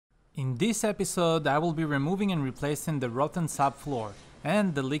In this episode, I will be removing and replacing the rotten subfloor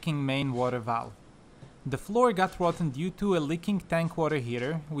and the leaking main water valve. The floor got rotten due to a leaking tank water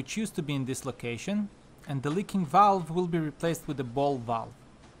heater, which used to be in this location, and the leaking valve will be replaced with a ball valve.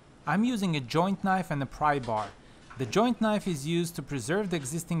 I'm using a joint knife and a pry bar. The joint knife is used to preserve the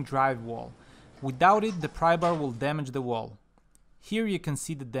existing drywall. Without it, the pry bar will damage the wall. Here you can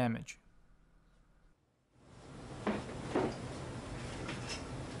see the damage.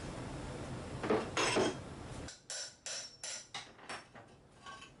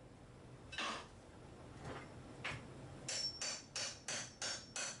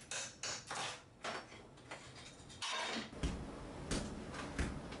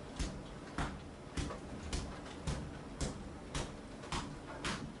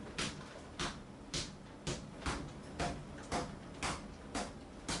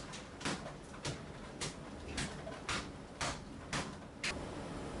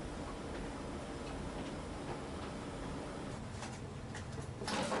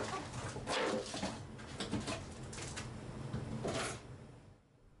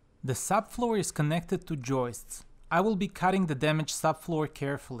 The subfloor is connected to joists. I will be cutting the damaged subfloor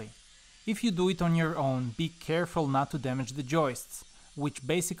carefully. If you do it on your own, be careful not to damage the joists, which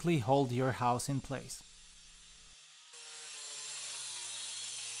basically hold your house in place.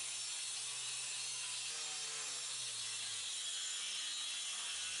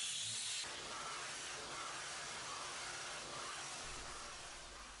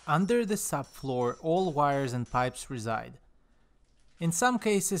 Under the subfloor, all wires and pipes reside. In some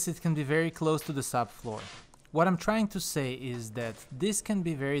cases it can be very close to the subfloor. What I'm trying to say is that this can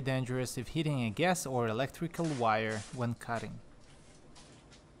be very dangerous if hitting a gas or electrical wire when cutting.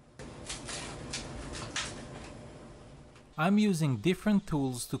 I'm using different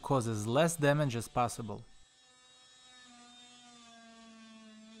tools to cause as less damage as possible.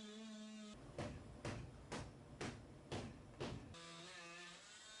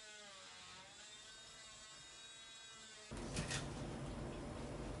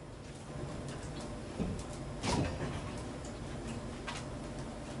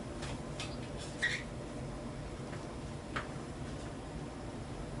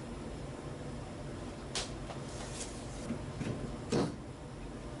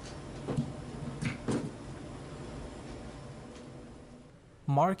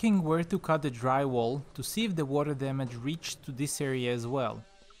 Marking where to cut the drywall to see if the water damage reached to this area as well.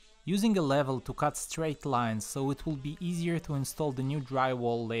 Using a level to cut straight lines so it will be easier to install the new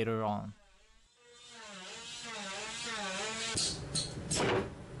drywall later on.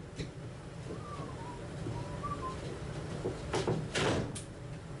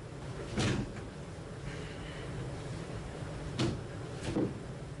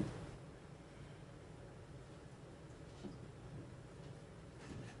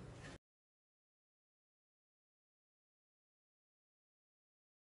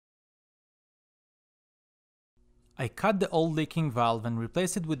 I cut the old leaking valve and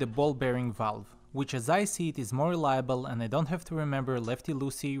replaced it with a ball bearing valve, which as I see it is more reliable and I don't have to remember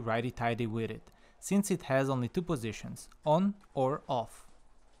lefty-loosey, righty-tighty with it, since it has only two positions, on or off.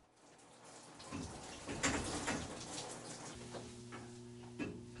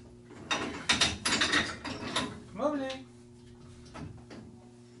 Lovely.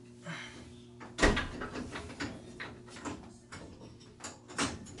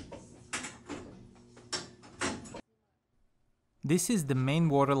 This is the main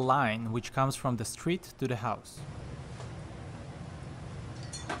water line, which comes from the street to the house.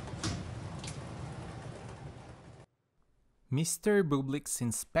 Mr. Bublik's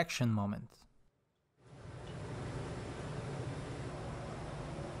inspection moment.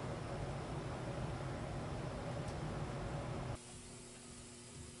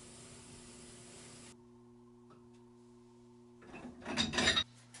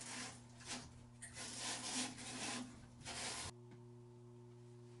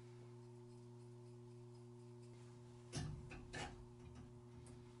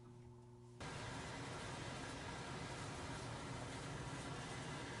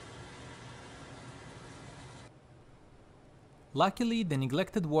 Luckily, the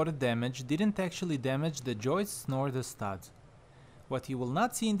neglected water damage didn't actually damage the joists nor the studs. What you will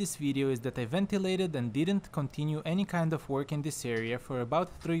not see in this video is that I ventilated and didn't continue any kind of work in this area for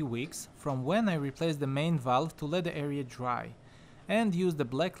about 3 weeks from when I replaced the main valve to let the area dry, and used the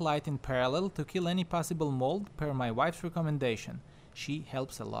black light in parallel to kill any possible mold per my wife's recommendation. She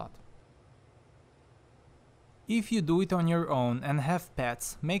helps a lot. If you do it on your own and have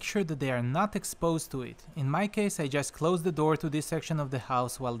pets, make sure that they are not exposed to it. In my case, I just closed the door to this section of the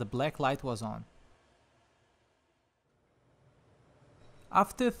house while the black light was on.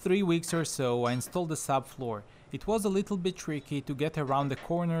 After 3 weeks or so, I installed the subfloor. It was a little bit tricky to get around the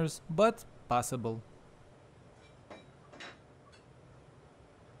corners, but possible.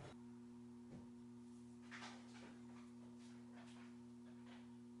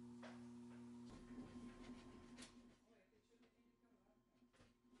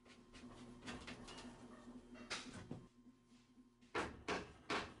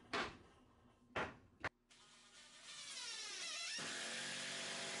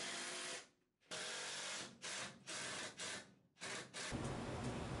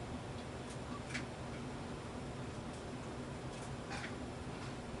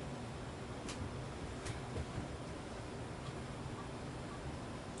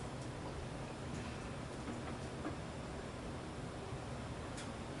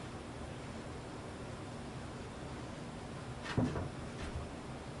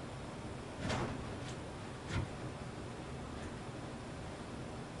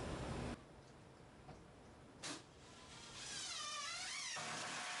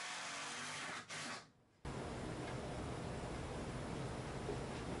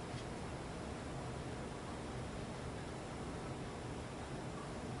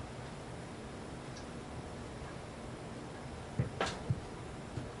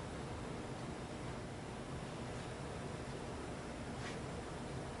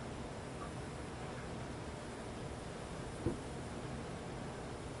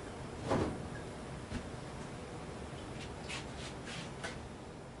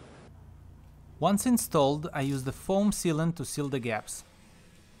 Once installed, I used the foam sealant to seal the gaps.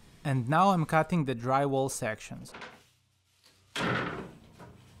 And now I'm cutting the drywall sections.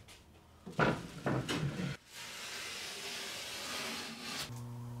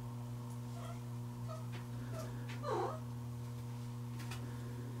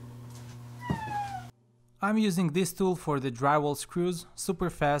 I'm using this tool for the drywall screws,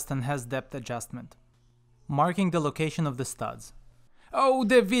 super fast and has depth adjustment. Marking the location of the studs. Oh,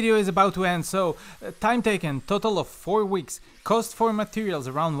 the video is about to end, so time taken, total of 4 weeks, cost for materials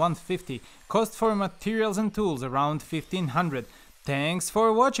around 150, cost for materials and tools around 1500. Thanks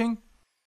for watching!